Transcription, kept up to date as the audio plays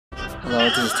Hello,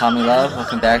 this is Tommy Love.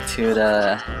 Welcome back to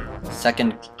the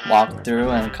second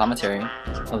walkthrough and commentary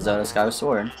of Zelda Skyward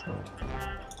Sword.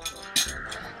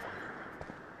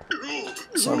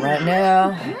 So right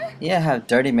now, yeah, I have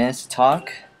 30 minutes to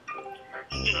talk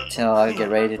till I get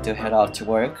ready to head off to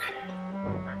work.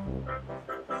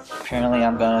 Apparently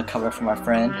I'm gonna cover for my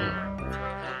friend.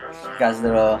 Got his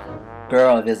little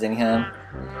girl visiting him.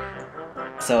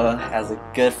 So as a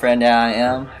good friend that I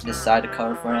am, I decided to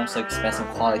cover for him so I can spend some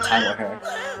quality time with her.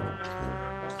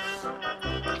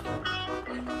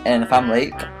 And if I'm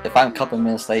late, if I'm a couple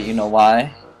minutes late, you know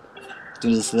why.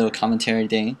 Do this little commentary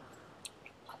thing.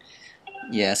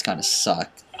 Yeah, it's gonna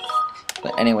suck.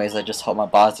 But anyways, I just hope my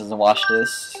boss doesn't watch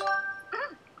this.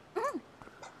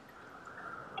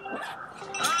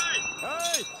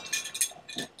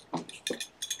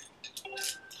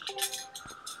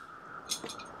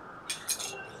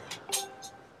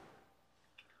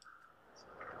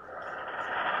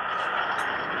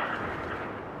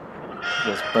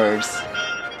 Those birds.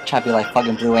 Try to be like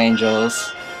fucking Blue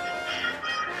Angels.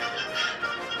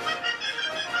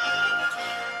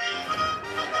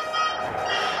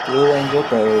 Blue Angel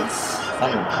birds. Is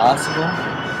that impossible?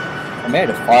 I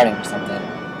made a farting or something.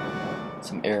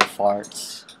 Some air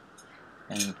farts.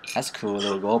 And that's a cool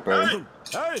little gold bird.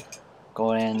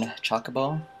 Golden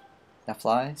chocobo that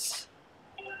flies.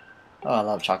 Oh, I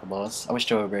love chocobos. I wish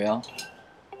they were real.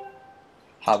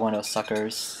 Hot one of those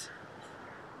suckers.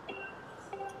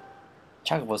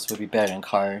 Chocobos would be better than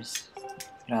cars.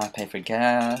 You don't have to pay for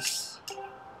gas.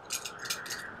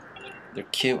 They're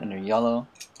cute and they're yellow.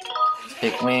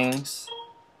 Big wings.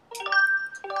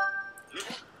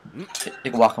 They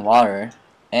can walk in water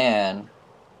and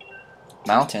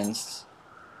mountains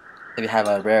if you have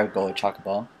a rare gold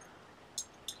chocobo.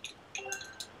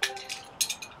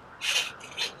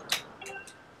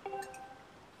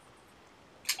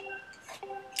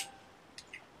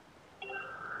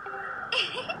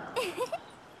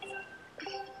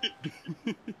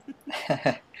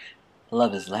 I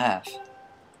love his laugh.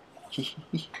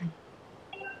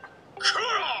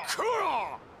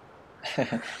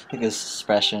 Look at his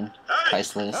expression.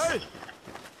 Priceless.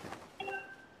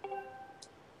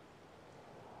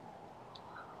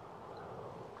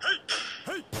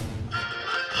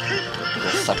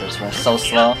 Those suckers run so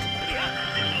slow.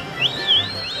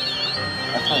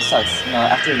 That kinda sucks. You know,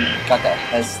 after you got that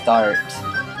head start,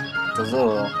 those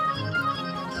little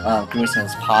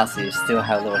Gruesom's posse still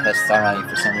have a little head start on you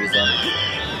for some reason.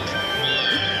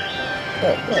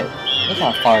 Look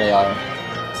how far they are.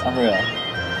 It's unreal.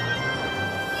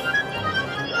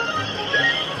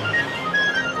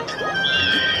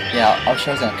 Yeah, I was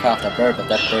sure I was gonna cut off that bird, but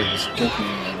that bird was joking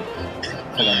and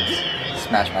fucking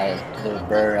smashed my little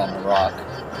bird on the rock.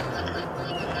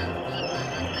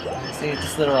 See,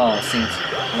 this little seems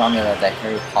remind me of that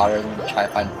Harry Potter when you try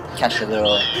to catch a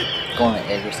little golden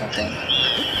egg or something.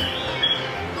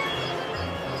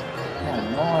 I have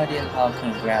no idea how I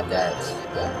couldn't grab that.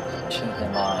 It should have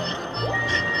been mine.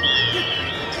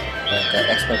 But the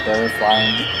expert bird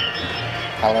flying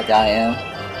pilot that I am.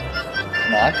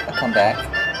 No, I come back.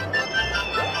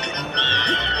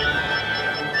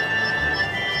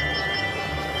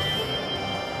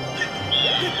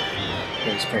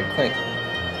 It was pretty quick.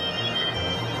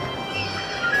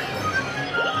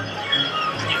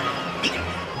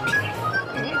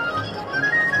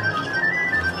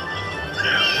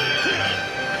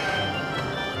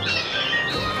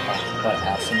 What an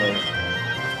awesome move.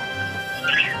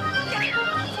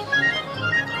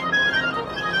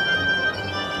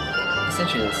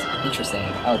 It's interesting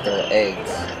out there with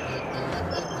eggs.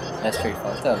 That's pretty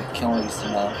fucked up. You can only use,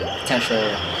 potential,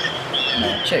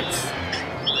 chicks.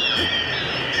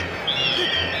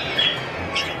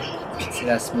 See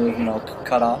that smooth,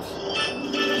 cut off?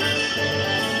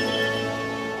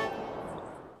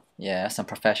 Yeah, that's some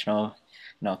professional,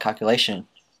 calculation.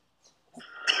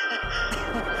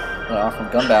 From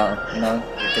Gunbound, you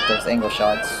get those angle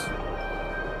shots.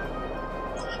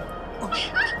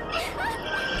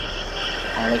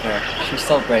 Oh, look at her. She's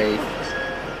so brave.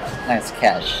 Nice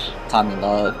catch, Tommy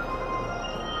Love.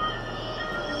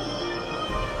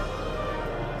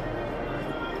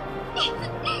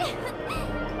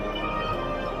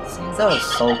 See, that was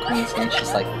so cool. She's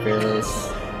just like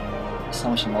fearless. So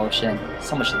much emotion,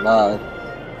 so much love.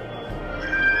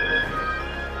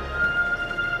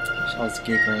 I was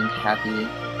giggling, happy.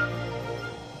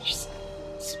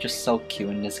 It's just so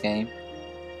cute in this game.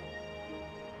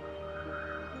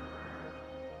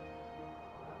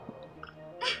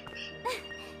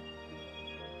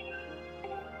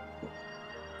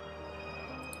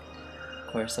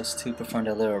 Of course, those two performed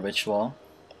a little ritual.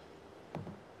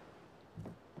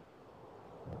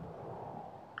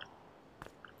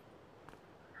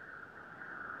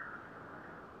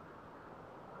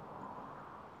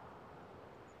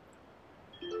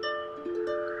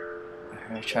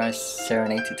 I try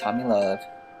Serenade to Tommy Love.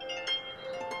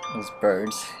 Those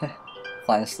birds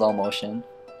flying in slow motion.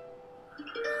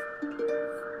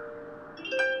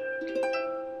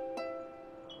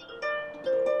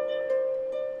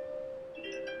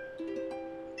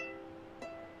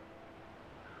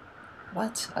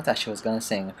 What? I thought she was gonna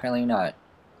sing. Apparently not.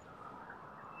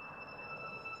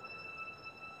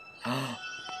 I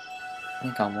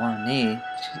think on one knee.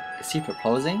 Is he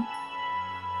proposing?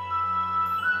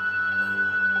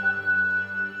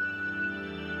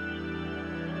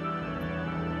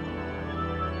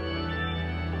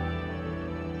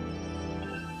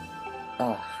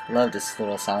 Oh, love this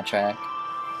little soundtrack.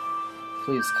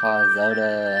 Please call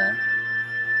Zelda.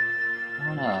 I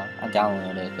don't know. I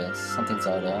downloaded it, but it's something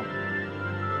Zelda.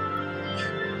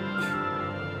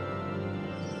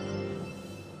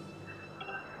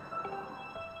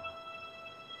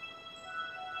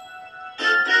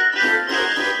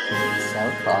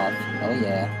 Oh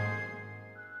yeah.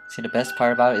 See, the best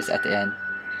part about it is at the end.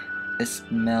 It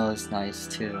smells nice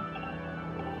too.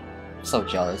 I'm so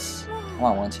jealous. I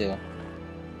want one too.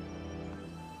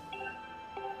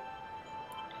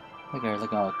 Look at her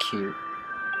looking all cute.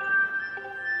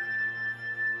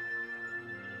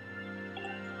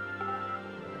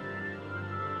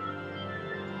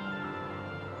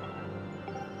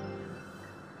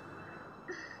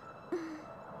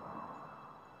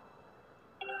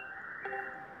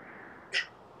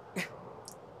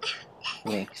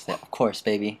 Wait, of course,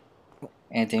 baby.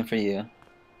 Anything for you.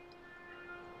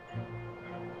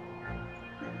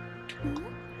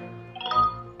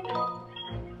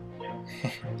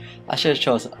 I should have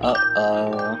chosen.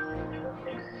 Uh-oh.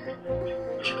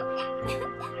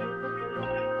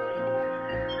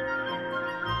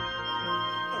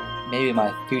 Maybe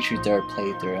my future third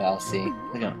playthrough, I'll see.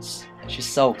 Look at this. She's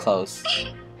so close.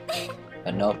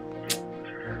 But nope.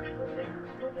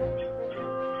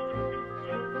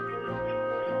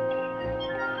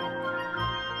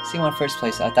 See, when first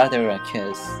place, I thought they were gonna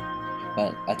kiss,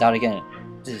 but I thought again,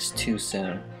 this is too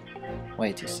soon.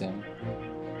 Way too soon.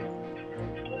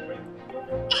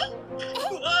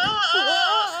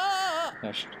 I'm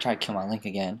gonna try to kill my Link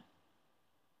again.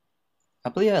 I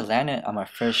believe I landed on my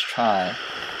first try.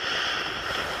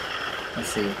 Let's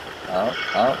see. Oh.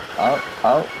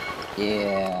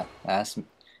 Yeah. Last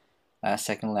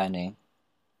second landing.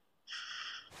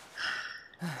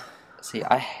 See,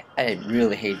 I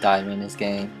really hate diving in this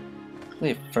game.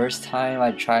 The first time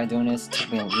I tried doing this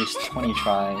took me at least 20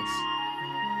 tries.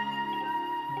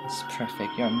 It's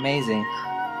perfect. You're amazing.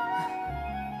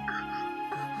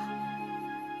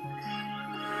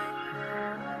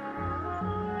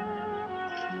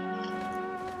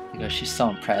 Because she's so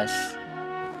impressed.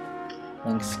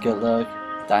 Link's good look,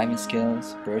 diving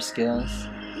skills, burst skills.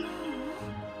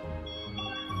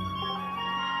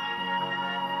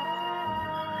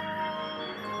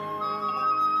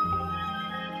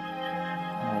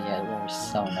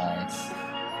 So nice.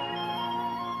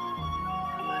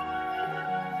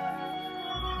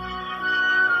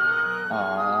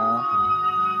 Aww.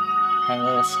 Having a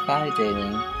little sky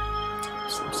dating.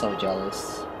 I'm so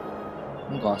jealous.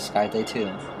 I'm going sky day too.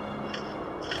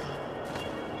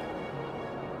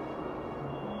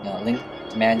 You know, Link,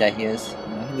 the man that he is,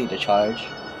 you know, he lead the charge.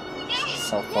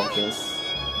 So focused.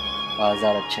 While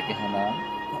Zelda checking him out.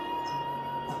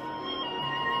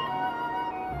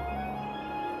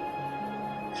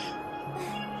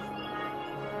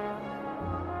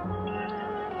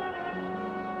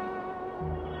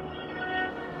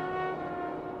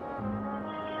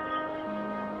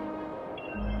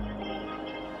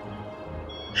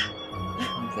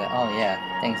 Oh yeah,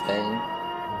 thanks babe.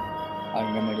 I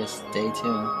remember this day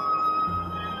too.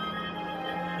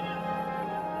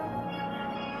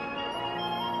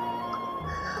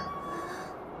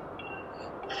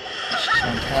 She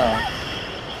can't tell.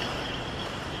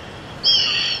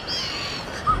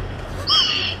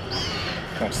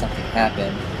 Of course something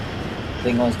happened. I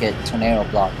think always get tornado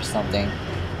block or something.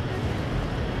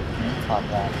 Top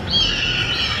that.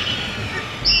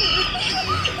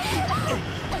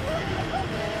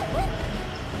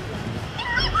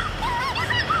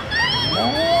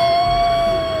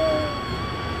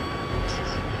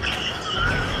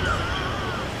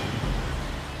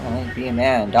 Be a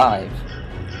man and dive.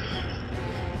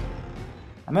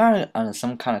 I remember on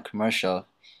some kind of commercial,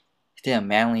 he did a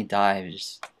manly dive,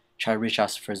 just try to reach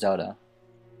out for Zelda.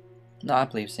 No, I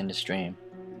believe it's in the stream.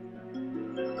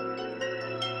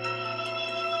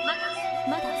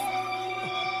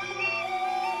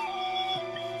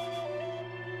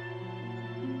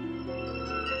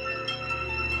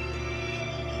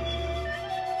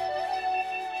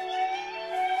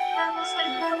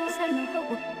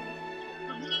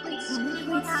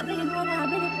 Look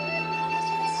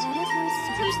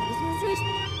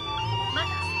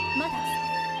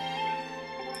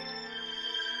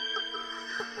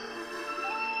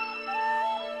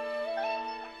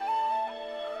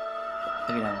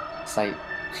at them. It's like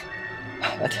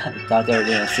I thought they were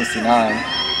doing 69.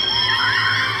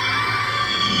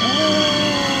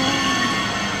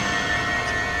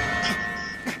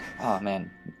 Oh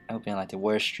man, I hope you like the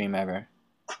worst stream ever.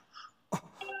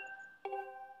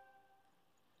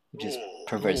 Just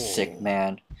pervert sick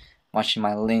man watching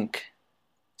my Link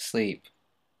sleep.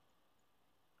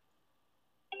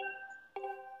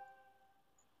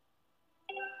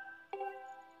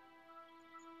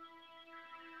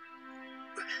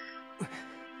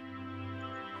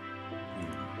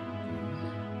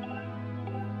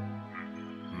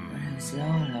 Where's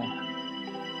Zelda?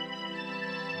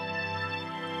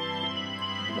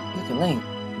 Look at Link.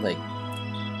 Like,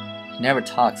 he never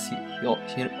talks. He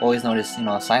always notice, you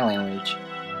know, sign language.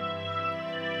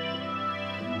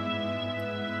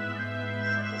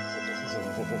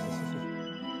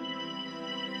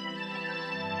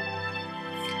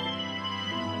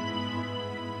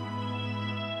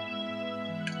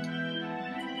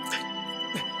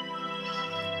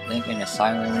 Link and his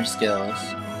sign language skills.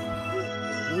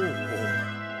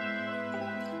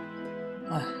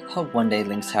 I hope one day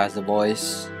Link has a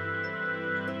voice.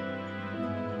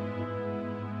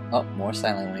 Oh, more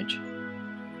sign language.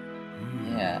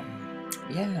 Yeah.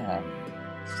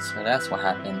 So that's what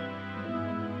happened.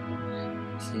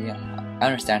 See, I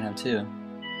understand him too.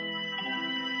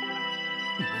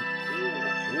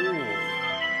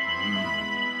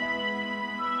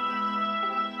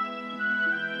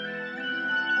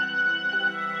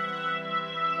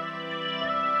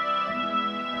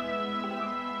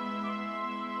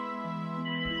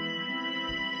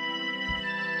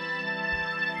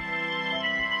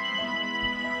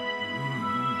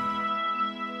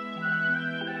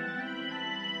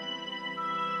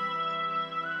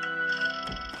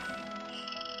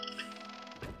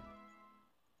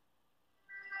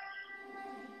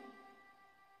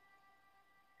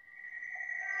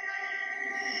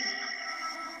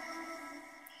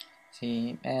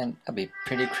 See, man, that'd be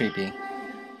pretty creepy.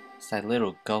 It's that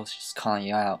little ghost just calling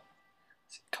you out.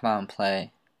 Come out and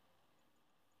play.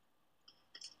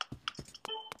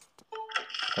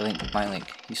 But my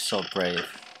Link, he's so brave.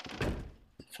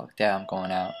 Fuck that, I'm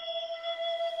going out.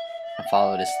 I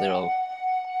follow this little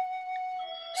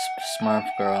Smurf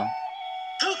girl.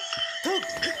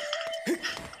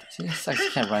 See, it sucks you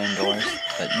can't run indoors,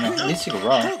 but you know, at least you can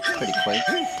run. It's pretty quick.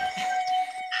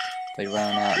 But you're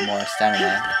running out more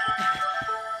stamina.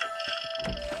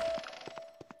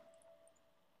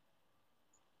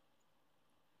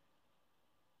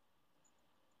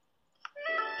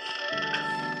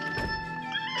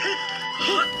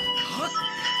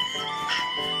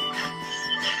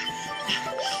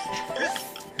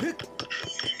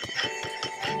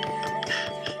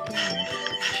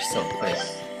 So quick.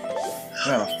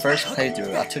 Remember, my first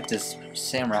playthrough, I took this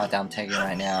same route that I'm taking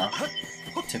right now.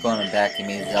 Took on and back to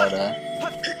meet Zelda,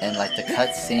 and like the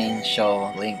cutscene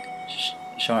show Link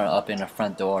showing up in the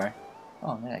front door.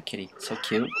 Oh man, that kitty, so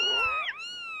cute.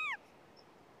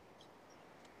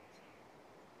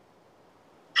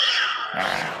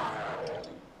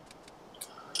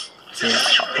 See,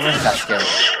 I almost got scared.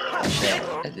 Shit,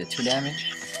 that did 2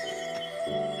 damage.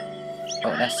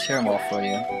 Oh, that's terrible for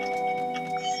you.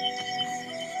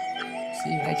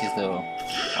 See, I like these little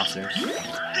monsters.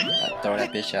 Throw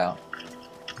that bitch out.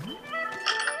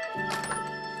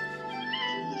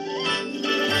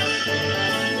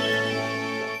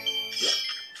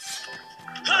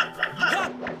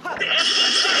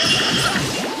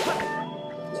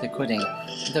 So quitting,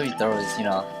 until you throw is, you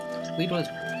know, we was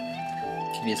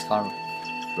kids called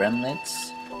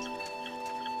remnants.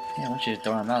 Yeah, once you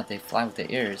throw them out, they fly with their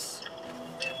ears.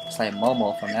 It's like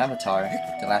Momo from Avatar,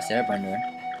 The Last Airbender.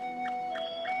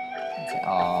 It's like,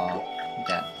 aww, look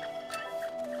at that.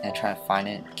 And try to find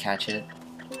it, catch it.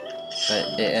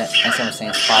 But instead of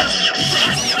saying spot them,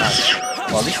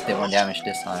 well, at least they did 1 damage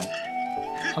this time.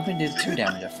 How come they did 2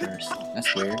 damage at first?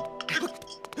 That's weird.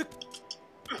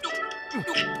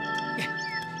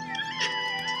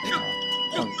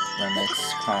 Oh,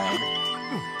 Remnant's crying.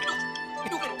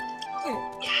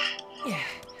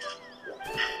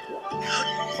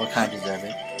 What kind deserve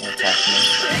it? They attacked me.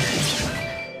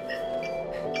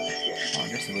 Oh,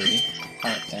 there's a lady.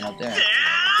 Alright, and up there.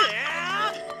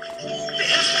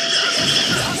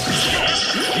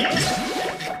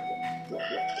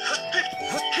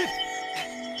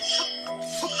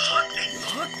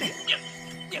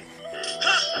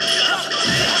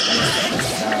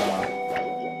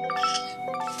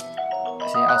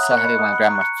 See, I so happy when I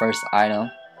grabbed my first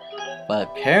item. But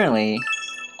apparently,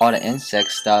 all the insect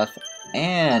stuff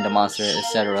and the monster,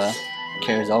 etc.,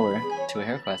 carries over to a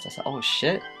hero quest. I said, oh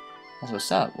shit, that's what's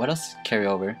up. What else carry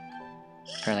over?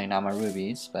 Apparently not my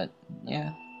rubies, but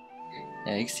yeah.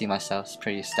 Yeah, you can see my stuff's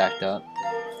pretty stacked up.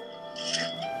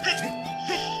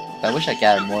 But I wish I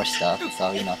gathered more stuff,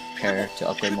 so you know, prepare to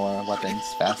upgrade more weapons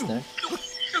faster.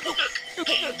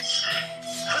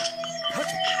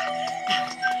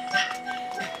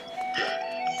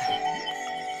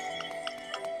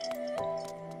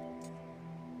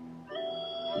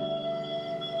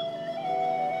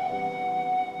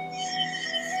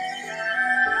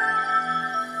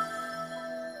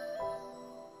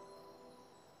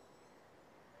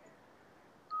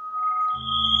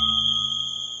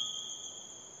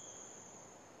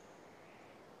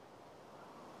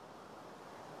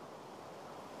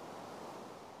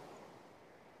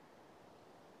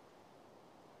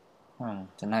 Oh,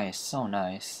 the night is so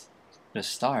nice. The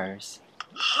stars.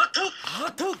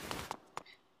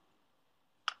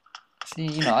 See,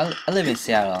 you know, I live in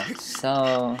Seattle,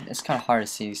 so it's kind of hard to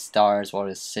see stars while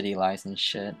the city lights and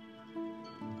shit.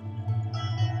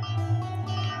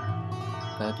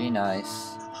 But it'd be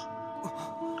nice.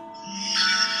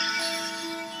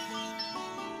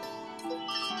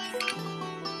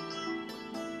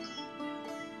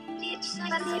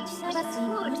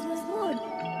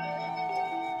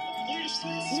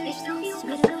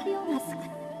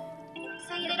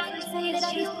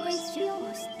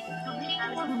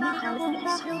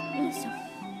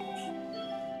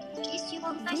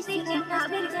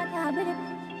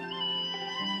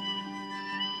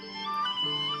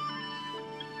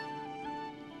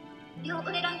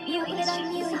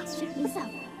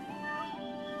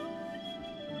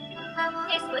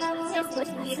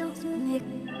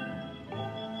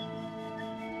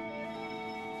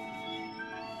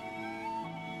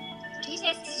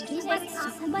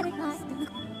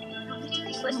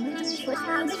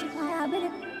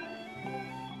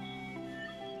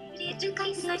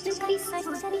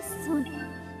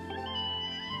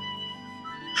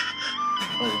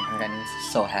 Oh, that news.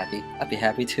 So happy. I'd be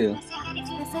happy too.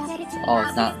 Oh,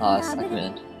 it's not us. I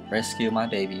could rescue my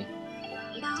baby.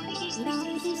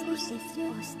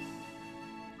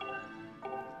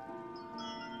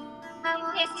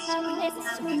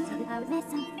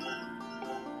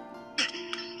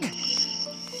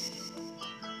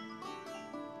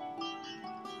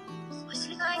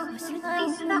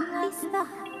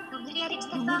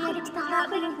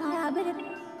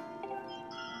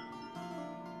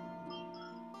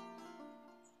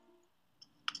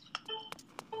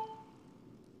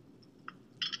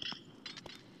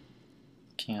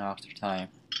 King after time.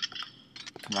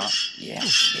 Come on. Yeah.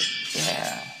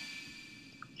 Yeah.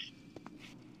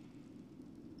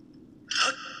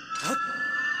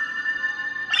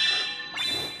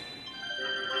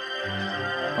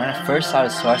 When I first saw the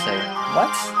sword, I said,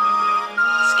 what?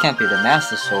 This can't be the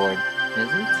Master Sword, is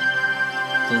it?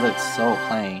 It looks so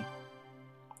plain.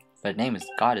 But the name is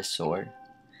Goddess Sword.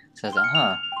 So I was like,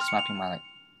 huh, this might be my, like,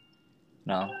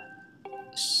 you know,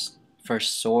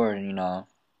 first sword, you know,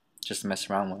 just to mess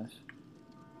around with.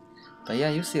 But yeah,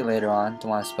 you'll see later on. Don't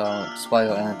want to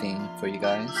spoil anything for you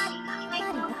guys.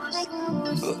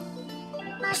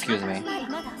 Excuse me.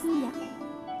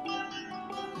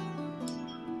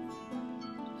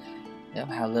 Yep,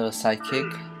 I have a little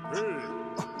sidekick.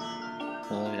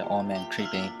 Look at the old man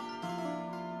creeping.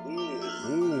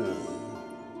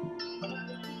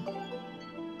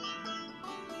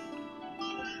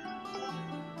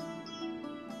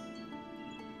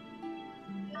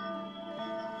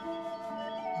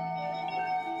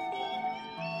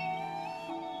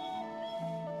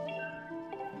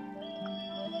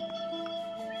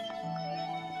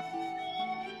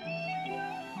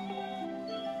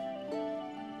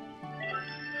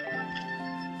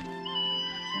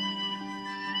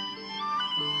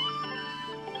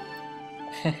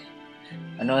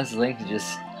 I noticed Link is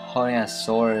just holding a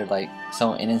sword like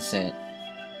so innocent.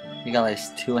 He got like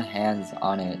 2 hands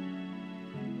on it.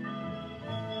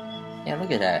 Yeah,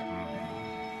 look at that.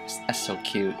 That's so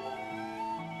cute.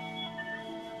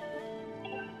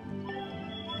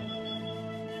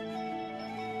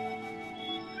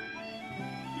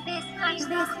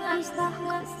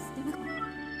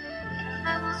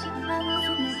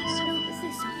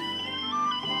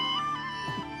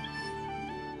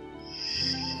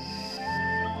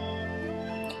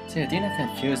 See, the thing that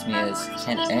confused me is,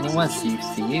 can anyone see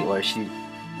feet, or should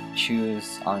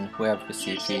choose on whoever can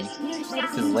see feet?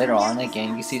 Because later on in the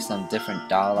game, you see some different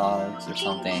dialogues or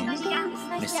something.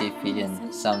 You see feet,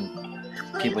 and some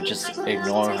people just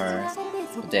ignore her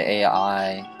with the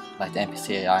AI, like the NPC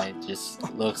AI just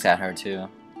looks at her too.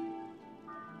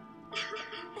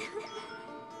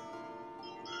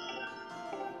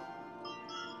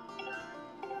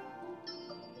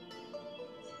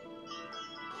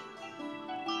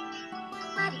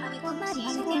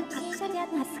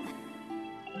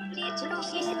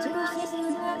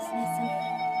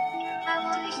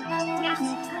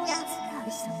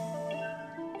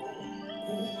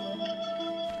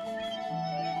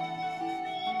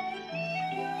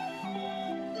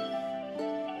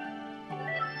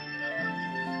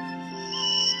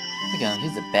 Look at him,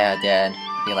 he's a bad dad.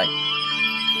 Be like,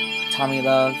 Tommy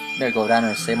love, better go down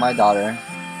there and save my daughter.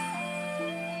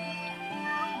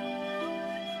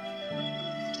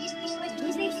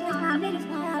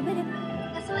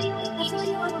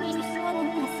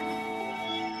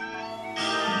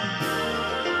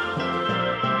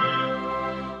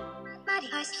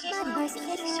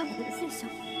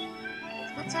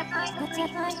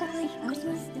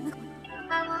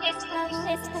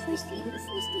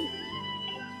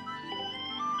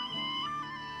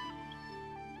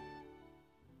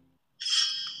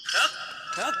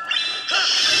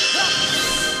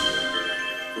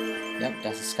 Yep,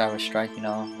 that's a Skyward strike, you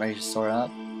know, ready to soar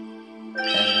up. And you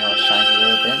know, it shines a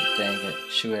little bit, then you can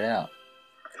shoot it out.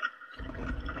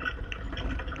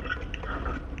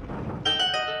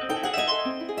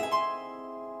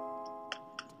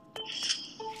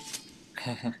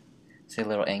 See a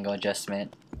little angle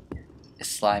adjustment. It's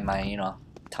slide my, you know,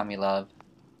 Tommy love.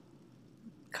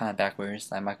 Kinda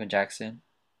backwards, like Michael Jackson.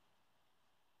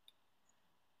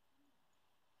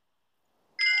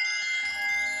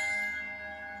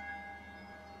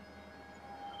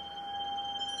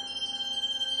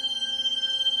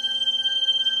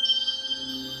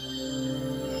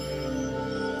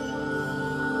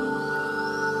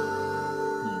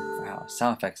 Wow,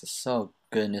 sound effects are so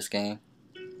good in this game.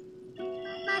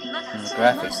 And the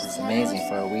graphics is amazing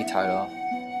for a Wii title.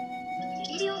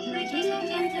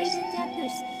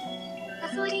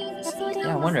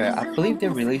 Yeah, I wonder, I believe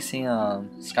they're releasing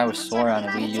Skyward Sword on the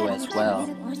Wii U as well.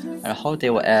 And I hope they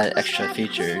will add extra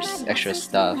features, extra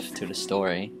stuff to the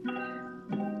story.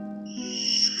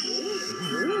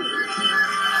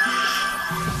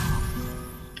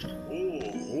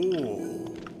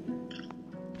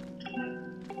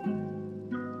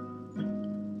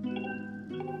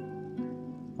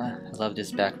 I love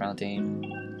this background theme.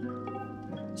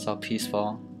 So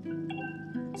peaceful.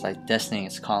 It's like destiny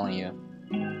is calling you.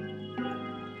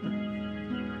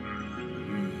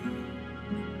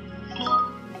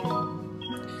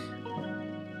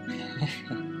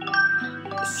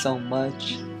 So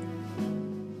much.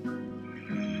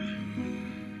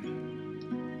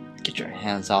 Get your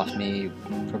hands off me, you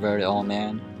perverted old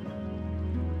man.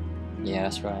 Yeah,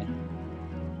 that's right.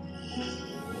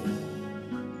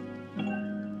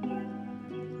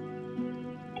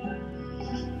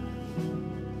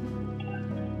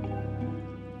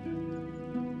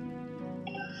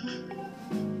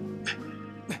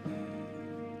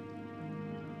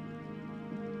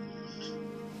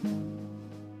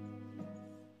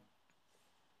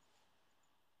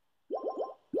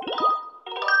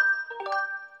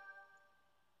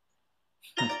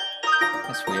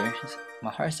 That's weird. My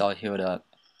heart's all healed up.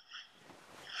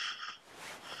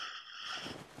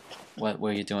 What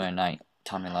were you doing at night,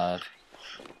 Tommy love?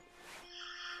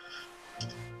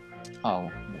 Oh,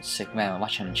 sick man,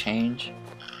 watching him change.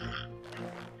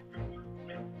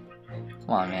 Come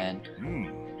on, man.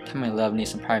 Tommy love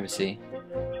needs some privacy.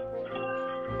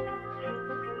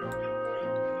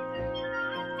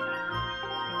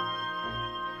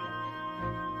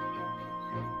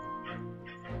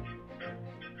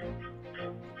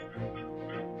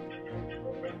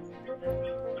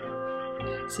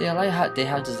 See, I like how they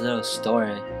have this little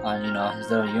story on, you know, his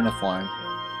little uniform.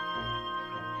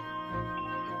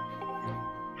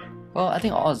 Well, I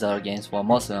think all Zelda games, well,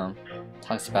 most of them,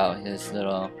 talks about his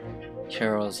little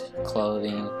hero's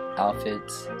clothing,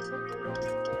 outfits.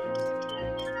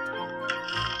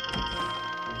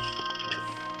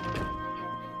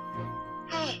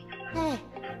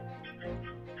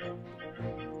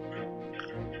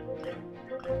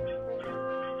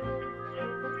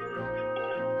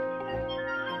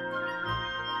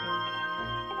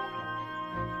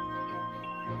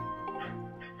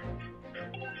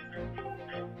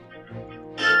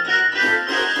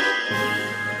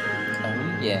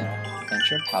 Yeah,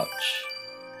 adventure pouch.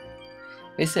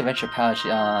 Basically, adventure pouch.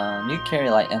 You carry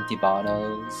like empty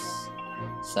bottles,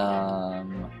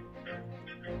 some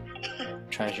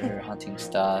treasure hunting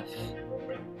stuff,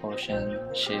 potion,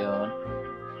 shield.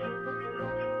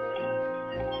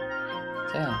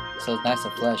 So yeah, so it's nice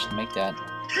and flesh to make that.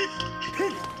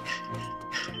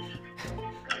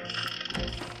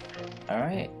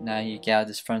 Alright, now you get out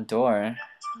this front door.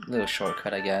 Little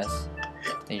shortcut, I guess.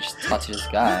 Then you just talk to this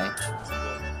guy.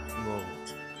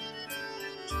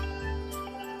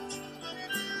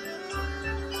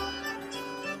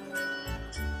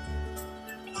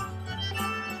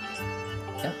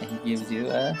 Yep, and he gives you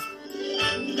a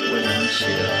wooden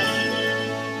shield.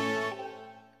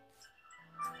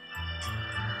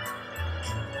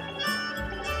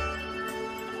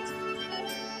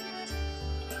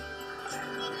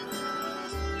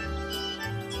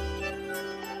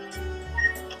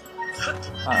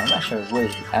 I'm not sure what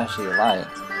is actually light.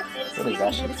 Wood is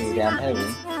actually pretty damn heavy.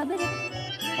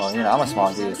 Well, you know, I'm a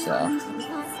small dude, so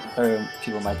other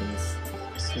people might think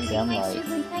it's pretty damn light.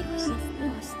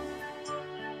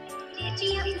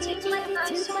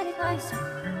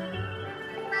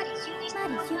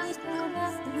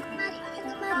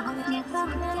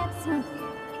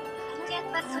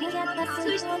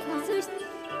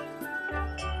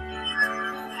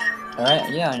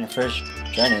 Alright, yeah, on your first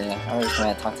journey, I always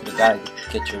want to talk to the guy to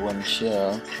get your wooden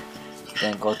shield.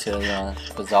 Then go to the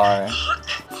bazaar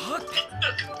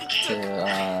to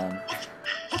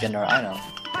get another item.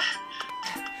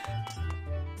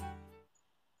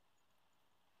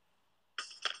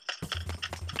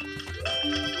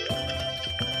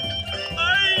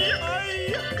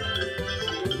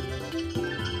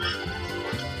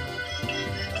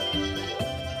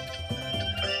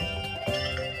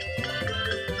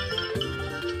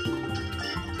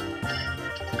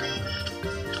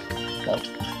 Go.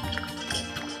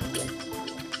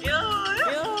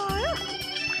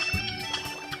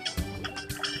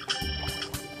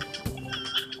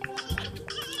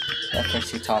 Yeah,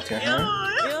 first you talk to her.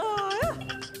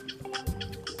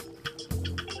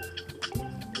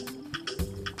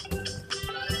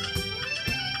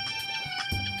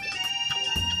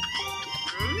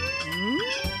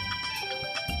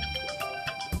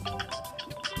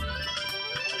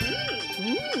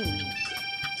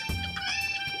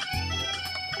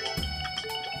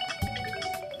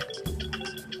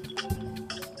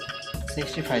 So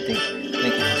she probably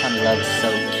make it kind of love so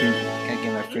cute. Gotta give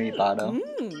him a free bottle.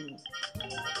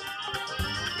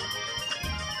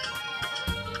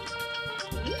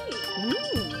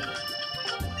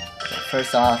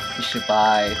 First off, you should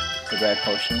buy the red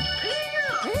potion.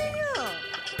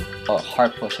 Oh,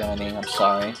 heart potion, I mean, I'm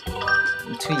sorry.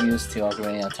 I'm too used to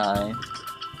Ocarina of Time.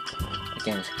 The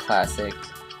game is classic.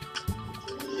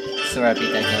 So I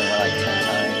beat that game like 10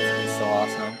 times. It's so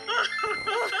awesome.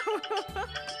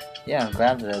 Yeah, I'm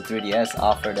glad the 3DS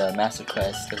offered a Master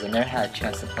Quest because I never had a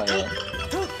chance to play it.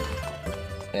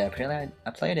 But yeah, apparently I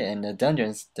played it in the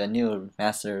dungeons. The new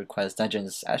Master Quest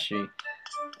dungeons actually,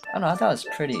 I don't know, I thought it was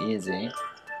pretty easy.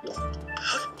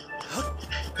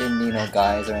 Didn't need no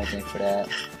guides or anything for that.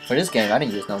 For this game, I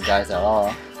didn't use no guides at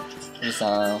all. Just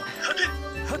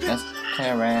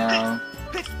play around,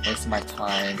 waste my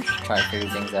time, try to figure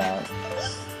things out.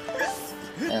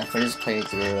 And for this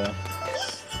playthrough,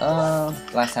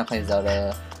 last time I played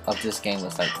Zelda of this game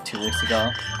was like 2 weeks ago,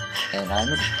 and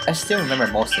I still remember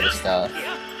most of the stuff.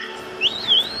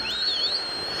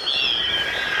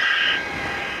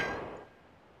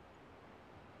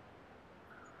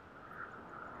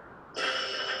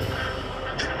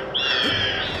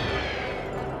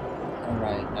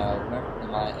 Alright, now where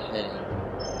am I heading?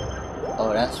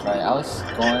 Oh, that's right, I was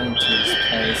going to this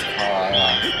place called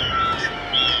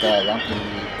the Lumpy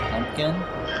Pumpkin.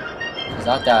 Because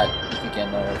I thought you could get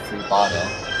another free bottle.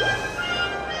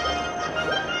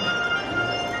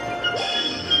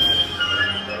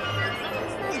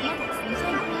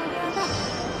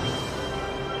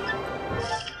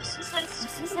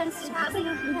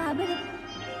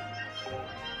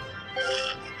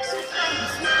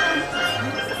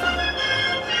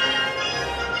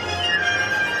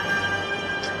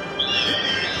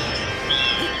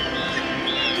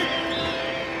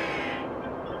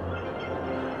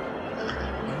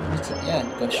 Yeah,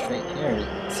 go straight here.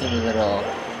 See the little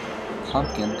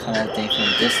pumpkin kind of thing from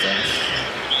a distance.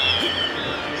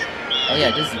 Oh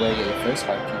yeah, this is where you get your first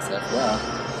heart piece as well.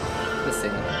 Let's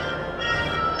see.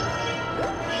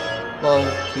 Well,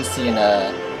 you see in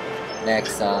the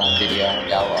next video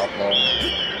that will upload.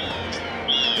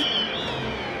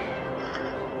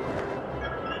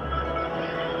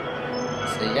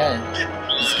 So yeah,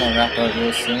 just gonna wrap up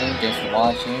real soon. Thanks for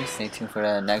watching. Stay tuned for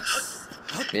the next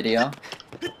video.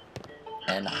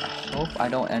 And I hope I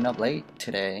don't end up late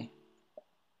today.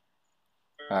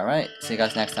 Alright, see you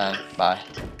guys next time. Bye.